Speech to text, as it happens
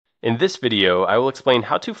In this video, I will explain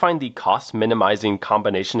how to find the cost-minimizing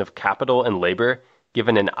combination of capital and labor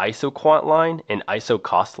given an isoquant line and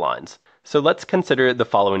isocost lines. So let's consider the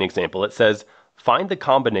following example. It says, find the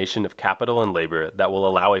combination of capital and labor that will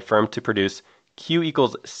allow a firm to produce Q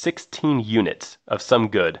equals 16 units of some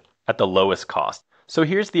good at the lowest cost. So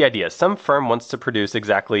here's the idea. Some firm wants to produce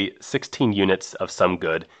exactly 16 units of some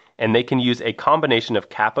good, and they can use a combination of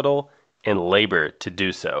capital and labor to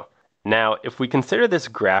do so. Now, if we consider this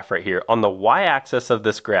graph right here, on the y-axis of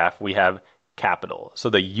this graph, we have capital, so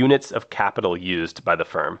the units of capital used by the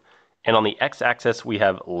firm. And on the x-axis, we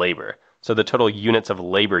have labor, so the total units of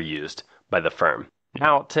labor used by the firm.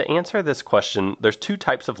 Now, to answer this question, there's two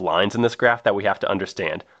types of lines in this graph that we have to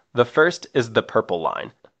understand. The first is the purple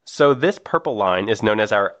line. So this purple line is known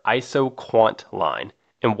as our isoquant line.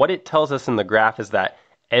 And what it tells us in the graph is that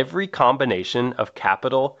every combination of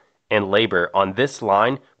capital and labor on this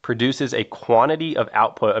line produces a quantity of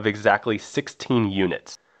output of exactly 16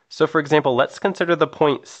 units. So for example, let's consider the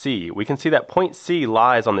point C. We can see that point C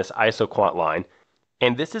lies on this isoquant line,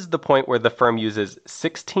 and this is the point where the firm uses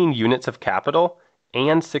 16 units of capital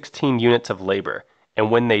and 16 units of labor. And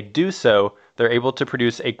when they do so, they're able to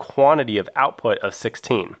produce a quantity of output of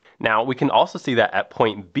 16. Now, we can also see that at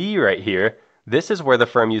point B right here, this is where the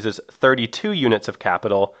firm uses 32 units of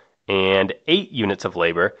capital and 8 units of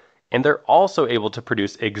labor, and they're also able to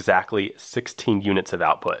produce exactly 16 units of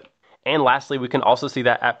output. And lastly, we can also see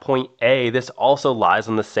that at point A, this also lies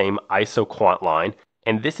on the same isoquant line,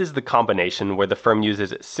 and this is the combination where the firm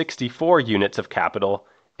uses 64 units of capital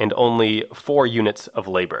and only 4 units of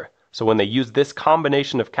labor. So when they use this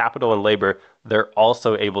combination of capital and labor, they're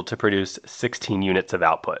also able to produce 16 units of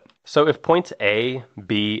output. So if points A,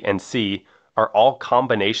 B, and C are all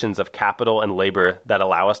combinations of capital and labor that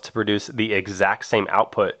allow us to produce the exact same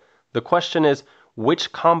output, the question is,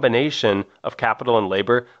 which combination of capital and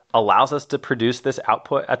labor allows us to produce this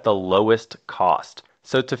output at the lowest cost?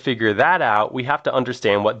 So to figure that out, we have to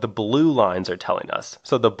understand what the blue lines are telling us.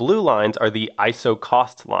 So the blue lines are the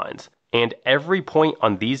isocost lines, and every point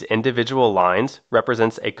on these individual lines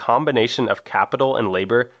represents a combination of capital and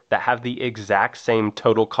labor that have the exact same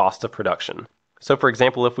total cost of production. So for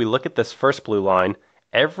example, if we look at this first blue line,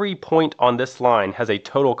 every point on this line has a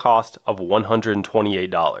total cost of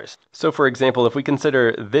 $128. So for example, if we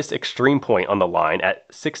consider this extreme point on the line at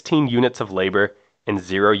 16 units of labor and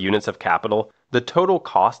 0 units of capital, the total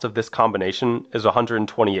cost of this combination is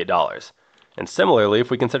 $128. And similarly,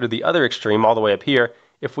 if we consider the other extreme all the way up here,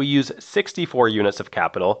 if we use 64 units of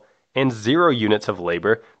capital and 0 units of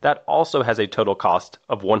labor, that also has a total cost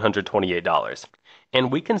of $128.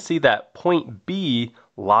 And we can see that point B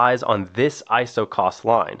lies on this isocost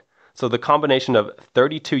line. So the combination of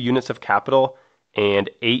 32 units of capital and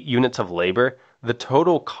 8 units of labor, the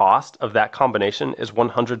total cost of that combination is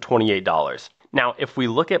 $128. Now, if we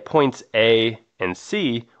look at points A and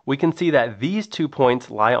C, we can see that these 2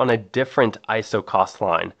 points lie on a different isocost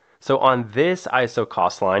line. So on this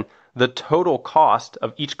isocost line, the total cost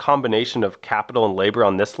of each combination of capital and labor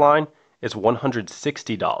on this line is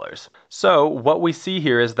 $160. So what we see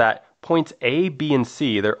here is that points A, B, and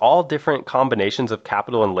C, they're all different combinations of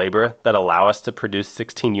capital and labor that allow us to produce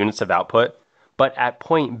 16 units of output. But at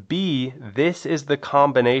point B, this is the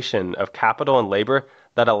combination of capital and labor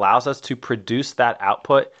that allows us to produce that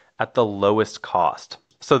output at the lowest cost.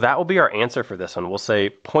 So that will be our answer for this one. We'll say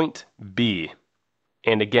point B.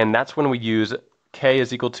 And again, that's when we use K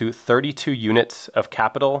is equal to 32 units of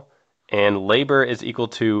capital and labor is equal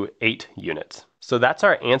to 8 units. So that's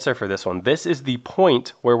our answer for this one. This is the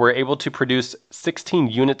point where we're able to produce 16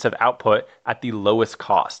 units of output at the lowest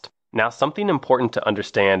cost. Now, something important to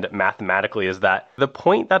understand mathematically is that the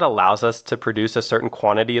point that allows us to produce a certain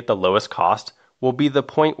quantity at the lowest cost will be the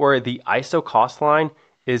point where the isocost line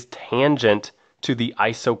is tangent to the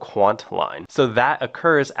isoquant line. So that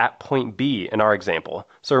occurs at point B in our example.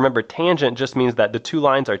 So remember, tangent just means that the two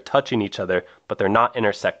lines are touching each other, but they're not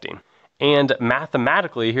intersecting. And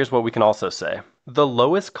mathematically, here's what we can also say. The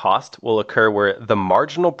lowest cost will occur where the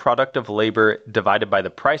marginal product of labor divided by the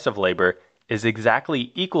price of labor is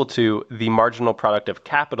exactly equal to the marginal product of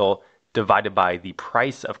capital divided by the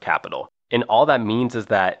price of capital. And all that means is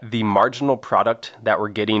that the marginal product that we're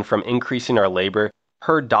getting from increasing our labor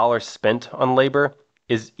per dollar spent on labor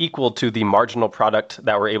is equal to the marginal product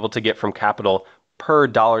that we're able to get from capital per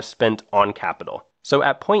dollar spent on capital. So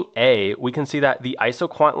at point A, we can see that the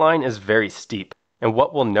isoquant line is very steep. And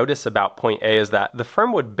what we'll notice about point A is that the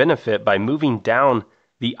firm would benefit by moving down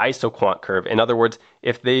the isoquant curve. In other words,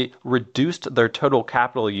 if they reduced their total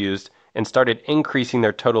capital used and started increasing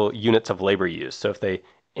their total units of labor used. So if they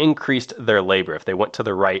increased their labor, if they went to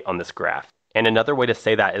the right on this graph. And another way to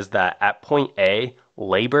say that is that at point A,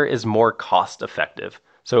 labor is more cost effective.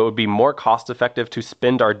 So it would be more cost effective to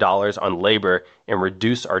spend our dollars on labor and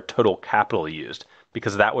reduce our total capital used,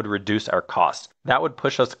 because that would reduce our costs. That would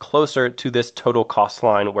push us closer to this total cost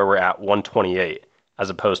line where we're at 128 as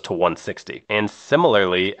opposed to 160. And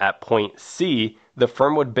similarly, at point C, the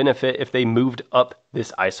firm would benefit if they moved up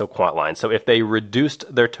this isoquant line. So if they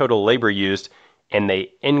reduced their total labor used and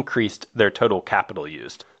they increased their total capital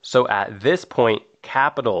used. So at this point,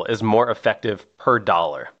 capital is more effective per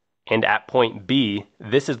dollar. And at point B,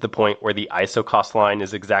 this is the point where the isocost line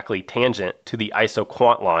is exactly tangent to the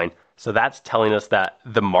isoquant line. So that's telling us that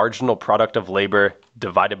the marginal product of labor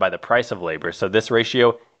divided by the price of labor. So this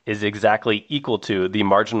ratio is exactly equal to the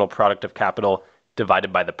marginal product of capital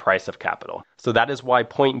divided by the price of capital. So that is why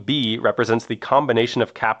point B represents the combination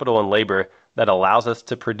of capital and labor that allows us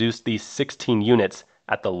to produce these 16 units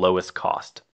at the lowest cost.